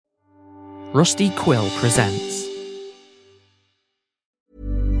Rusty Quill presents.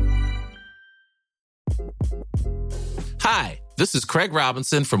 Hi, this is Craig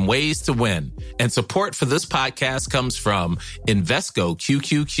Robinson from Ways to Win, and support for this podcast comes from Invesco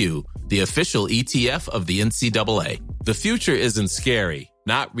QQQ, the official ETF of the NCAA. The future isn't scary.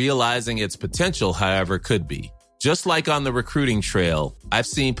 Not realizing its potential, however, could be. Just like on the recruiting trail, I've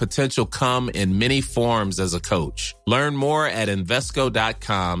seen potential come in many forms as a coach. Learn more at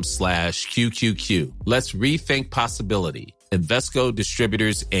Invesco.com/QQQ. Let's rethink possibility. Invesco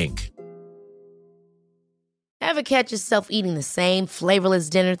Distributors, Inc. Ever catch yourself eating the same flavorless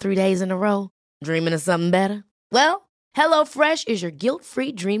dinner 3 days in a row? Dreaming of something better? Well, HelloFresh is your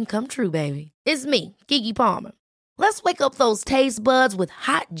guilt-free dream come true, baby. It's me, Keke Palmer. Let's wake up those taste buds with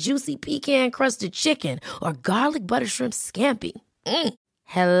hot, juicy pecan-crusted chicken or garlic butter shrimp scampi.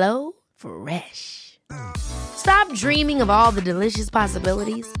 Hello Fresh. Stop dreaming of all the delicious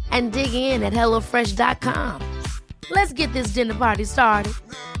possibilities and dig in at HelloFresh.com. Let's get this dinner party started.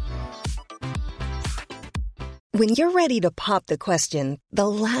 When you're ready to pop the question, the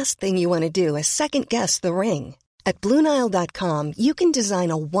last thing you want to do is second-guess the ring. At BlueNile.com, you can design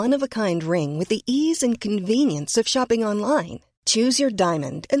a one-of-a-kind ring with the ease and convenience of shopping online. Choose your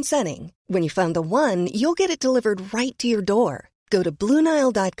diamond and setting. When you find the one, you'll get it delivered right to your door. Go to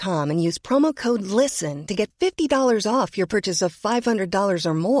BlueNile.com and use promo code LISTEN to get $50 off your purchase of $500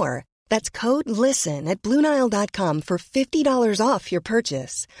 or more. That's code LISTEN at BlueNile.com for $50 off your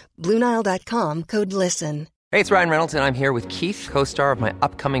purchase. BlueNile.com, code LISTEN. Hey, it's Ryan Reynolds, and I'm here with Keith, co-star of my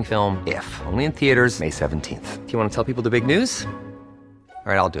upcoming film, If, only in theaters May 17th. Do you want to tell people the big news?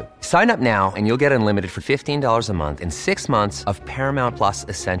 All right, I'll do it. Sign up now and you'll get unlimited for $15 a month and 6 months of Paramount Plus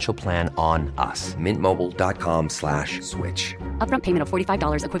Essential Plan on us. MintMobile.com/switch. Upfront payment of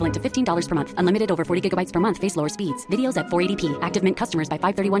 $45 equivalent to $15 per month. Unlimited over 40 gigabytes per month. Face lower speeds. Videos at 480p. Active Mint customers by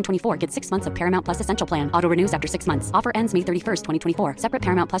 531.24 get 6 months of Paramount Plus Essential Plan. Auto renews after 6 months. Offer ends May 31st, 2024. Separate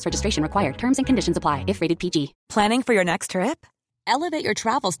Paramount Plus registration required. Terms and conditions apply if rated PG. Planning for your next trip? Elevate your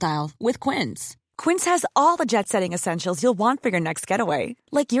travel style with Quince. Quince has all the jet-setting essentials you'll want for your next getaway,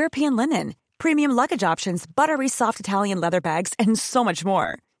 like European linen, premium luggage options, buttery soft Italian leather bags, and so much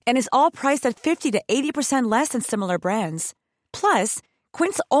more. And is all priced at 50 to 80% less than similar brands. Plus,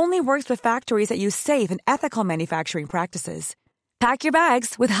 Quince only works with factories that use safe and ethical manufacturing practices. Pack your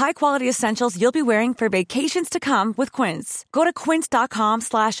bags with high-quality essentials you'll be wearing for vacations to come with Quince. Go to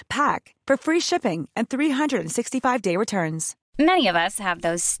quince.com/pack for free shipping and 365-day returns. Many of us have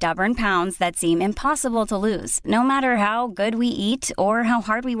those stubborn pounds that seem impossible to lose, no matter how good we eat or how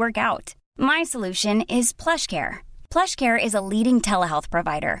hard we work out. My solution is PlushCare. PlushCare is a leading telehealth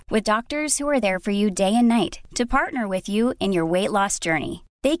provider with doctors who are there for you day and night to partner with you in your weight loss journey.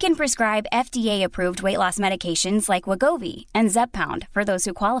 They can prescribe FDA-approved weight loss medications like Wegovy and Zepbound for those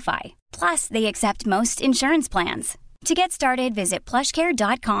who qualify. Plus, they accept most insurance plans. To get started, visit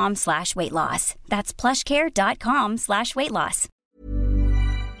plushcare.com/weightloss. That's plushcare.com/weightloss.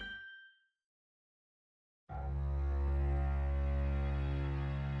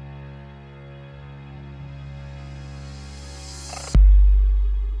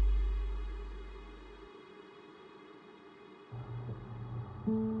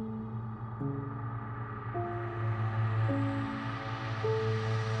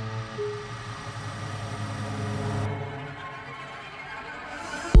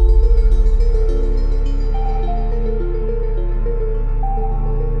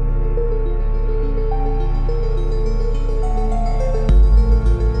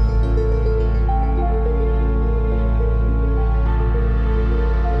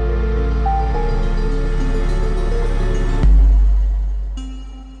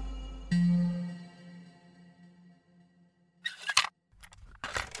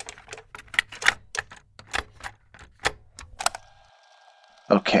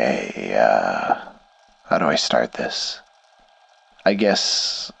 Okay, how do I start this? I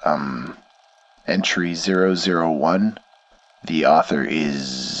guess, entry 001, the author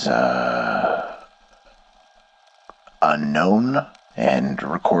is, unknown, and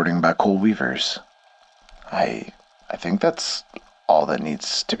recording by Cole Weavers. I think that's all that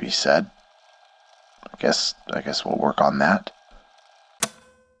needs to be said. I guess we'll work on that.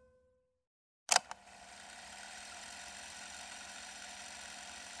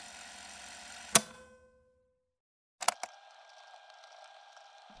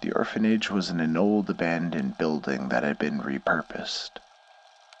 The orphanage was in an old abandoned building that had been repurposed.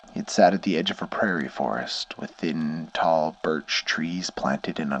 It sat at the edge of a prairie forest, with thin, tall birch trees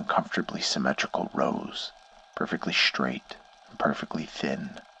planted in uncomfortably symmetrical rows, perfectly straight and perfectly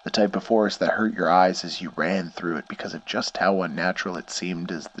thin. The type of forest that hurt your eyes as you ran through it because of just how unnatural it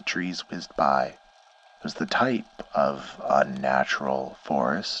seemed as the trees whizzed by. It was the type of unnatural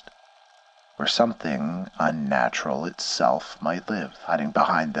forest where something unnatural itself might live, hiding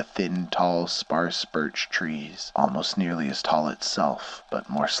behind the thin, tall, sparse birch trees, almost nearly as tall itself, but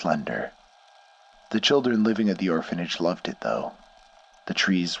more slender. The children living at the orphanage loved it, though. The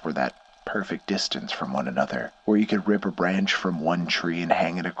trees were that perfect distance from one another, where you could rip a branch from one tree and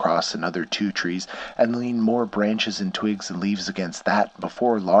hang it across another 2 trees, and lean more branches and twigs and leaves against that, and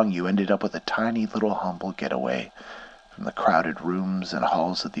before long you ended up with a tiny little humble getaway from the crowded rooms and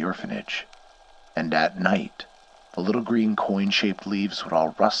halls of the orphanage. And at night, the little green coin-shaped leaves would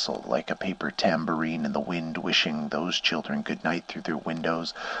all rustle like a paper tambourine in the wind, wishing those children good night through their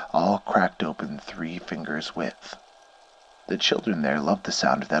windows, all cracked open 3 fingers width. The children there loved the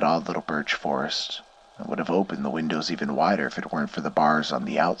sound of that odd little birch forest, and would have opened the windows even wider if it weren't for the bars on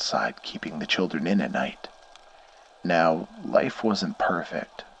the outside keeping the children in at night. Now, life wasn't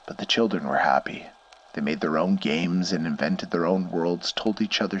perfect, but the children were happy. They made their own games and invented their own worlds, told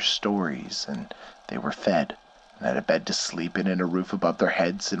each other stories, and they were fed, and had a bed to sleep in and a roof above their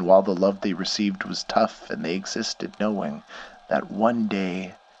heads, and while the love they received was tough, and they existed knowing that one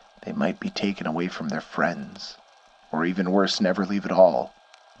day they might be taken away from their friends, or even worse, never leave at all,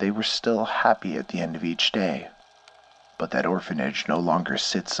 they were still happy at the end of each day. But that orphanage no longer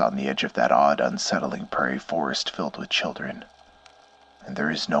sits on the edge of that odd, unsettling prairie forest filled with children. And there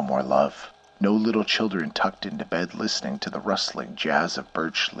is no more love. No little children tucked into bed listening to the rustling jazz of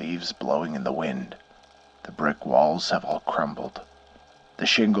birch leaves blowing in the wind. The brick walls have all crumbled. The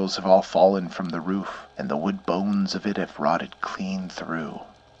shingles have all fallen from the roof, and the wood bones of it have rotted clean through.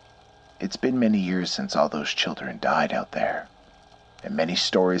 It's been many years since all those children died out there, and many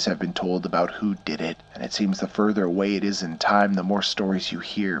stories have been told about who did it, and it seems the further away it is in time, the more stories you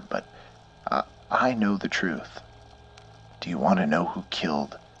hear, but I know the truth. Do you want to know who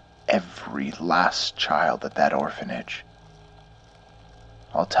killed every last child at that orphanage?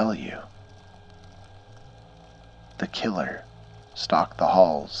 I'll tell you. The killer stalked the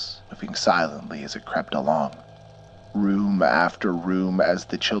halls, moving silently as it crept along. Room after room as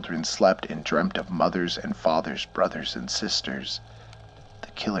the children slept and dreamt of mothers and fathers, brothers and sisters.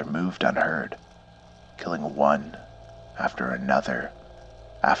 The killer moved unheard, killing one after another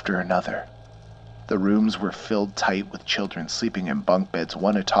after another. The rooms were filled tight with children sleeping in bunk beds,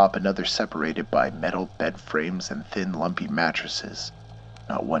 one atop another, separated by metal bed frames and thin, lumpy mattresses.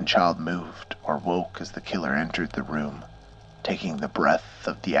 Not one child moved or woke as the killer entered the room, taking the breath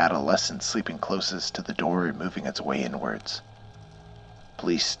of the adolescent sleeping closest to the door and moving its way inwards.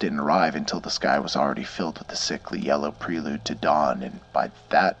 Police didn't arrive until the sky was already filled with the sickly yellow prelude to dawn, and by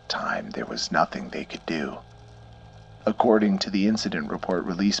that time there was nothing they could do. According to the incident report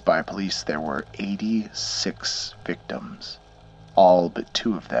released by police, there were 86 victims. All but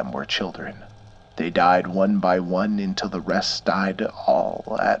 2 of them were children. They died one by one until the rest died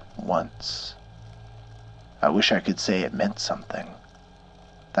all at once. I wish I could say it meant something,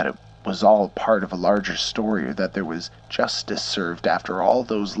 that it was all part of a larger story, or that there was justice served after all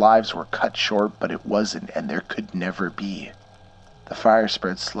those lives were cut short, but it wasn't, and there could never be. The fire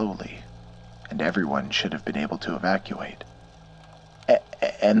spread slowly, and everyone should have been able to evacuate.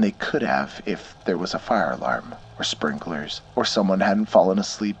 And they could have if there was a fire alarm, or sprinklers, or someone hadn't fallen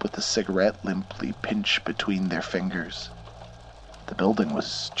asleep with a cigarette limply pinched between their fingers. The building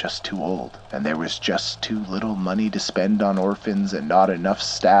was just too old, and there was just too little money to spend on orphans and not enough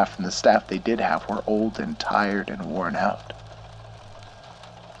staff, and the staff they did have were old and tired and worn out.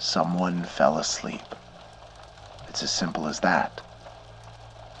 Someone fell asleep. It's as simple as that.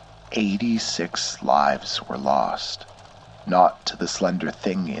 86 lives were lost, not to the slender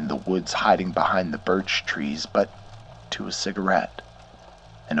thing in the woods hiding behind the birch trees, but to a cigarette,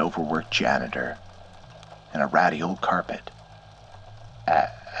 an overworked janitor, and a ratty old carpet.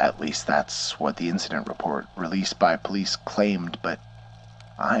 At least that's what the incident report released by police claimed, but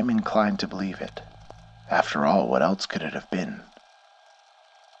I'm inclined to believe it. After all, what else could it have been?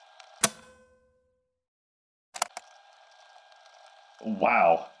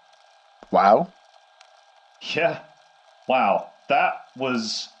 Wow. Wow? Yeah. Wow. That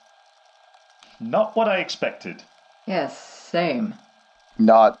was not what I expected. Yes, same.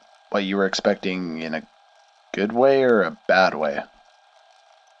 Not what you were expecting in a good way or a bad way?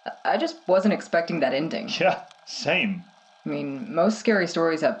 I just wasn't expecting that ending. Yeah, same. I mean, most scary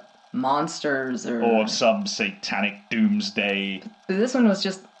stories have monsters or some satanic doomsday. But this one was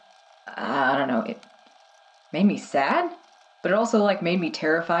just, I don't know, it made me sad, but it also made me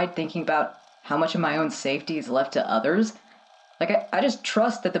terrified thinking about how much of my own safety is left to others. Like, I just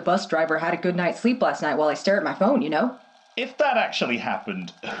trust that the bus driver had a good night's sleep last night while I stare at my phone, you know? If that actually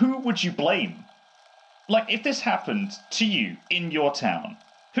happened, who would you blame? Like, if this happened to you in your town,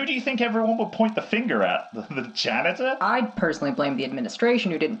 who do you think everyone would point the finger at? The janitor? I'd personally blame the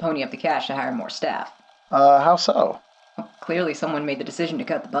administration who didn't pony up the cash to hire more staff. How so? Well, clearly someone made the decision to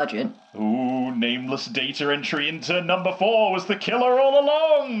cut the budget. Ooh, nameless data entry intern number 4 was the killer all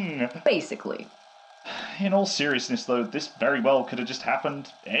along! Basically. In all seriousness, though, this very well could have just happened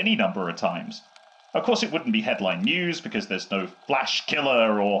any number of times. Of course, it wouldn't be headline news because there's no flash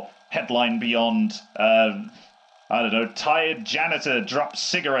killer or headline beyond, tired janitor drops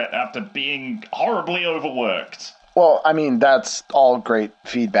cigarette after being horribly overworked. Well, I mean, that's all great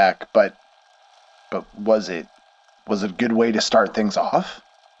feedback, but was it a good way to start things off?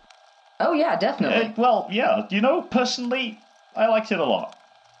 Oh, yeah, definitely. Well, yeah, personally, I liked it a lot.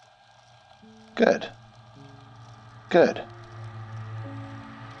 Good.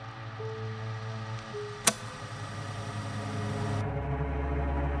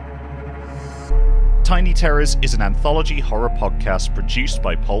 Tiny Terrors is an anthology horror podcast produced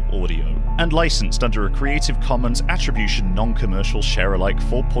by Pulp Audio and licensed under a Creative Commons Attribution Non-Commercial Share-alike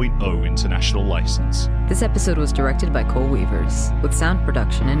 4.0 international license. This episode was directed by Cole Weavers, with sound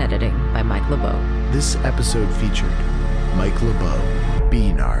production and editing by Mike LeBeau. This episode featured Mike LeBeau,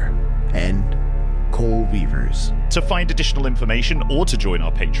 Beanar, and Cole Weavers. To find additional information or to join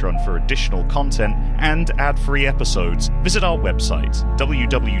our Patreon for additional content and ad-free episodes, visit our website,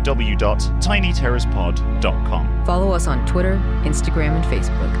 www.tinyterrorspod.com. Follow us on Twitter, Instagram, and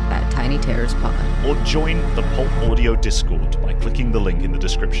Facebook at Tiny Terrors Pod. Or join the Pulp Audio Discord by clicking the link in the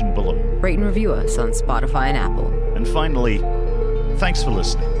description below. Rate and review us on Spotify and Apple. And finally, thanks for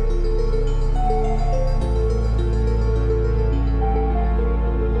listening.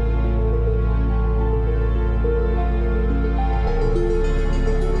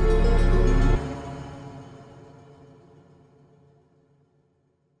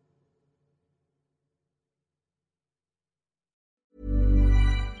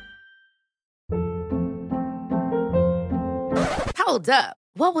 Hold up.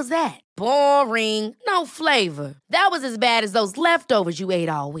 What was that? Boring. No flavor. That was as bad as those leftovers you ate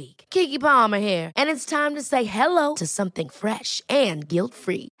all week. Keke Palmer here, and it's time to say hello to something fresh and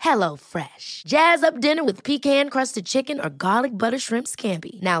guilt-free. Hello Fresh. Jazz up dinner with pecan-crusted chicken or garlic butter shrimp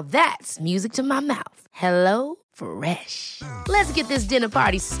scampi. Now that's music to my mouth. Hello Fresh. Let's get this dinner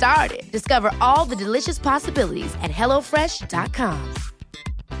party started. Discover all the delicious possibilities at HelloFresh.com.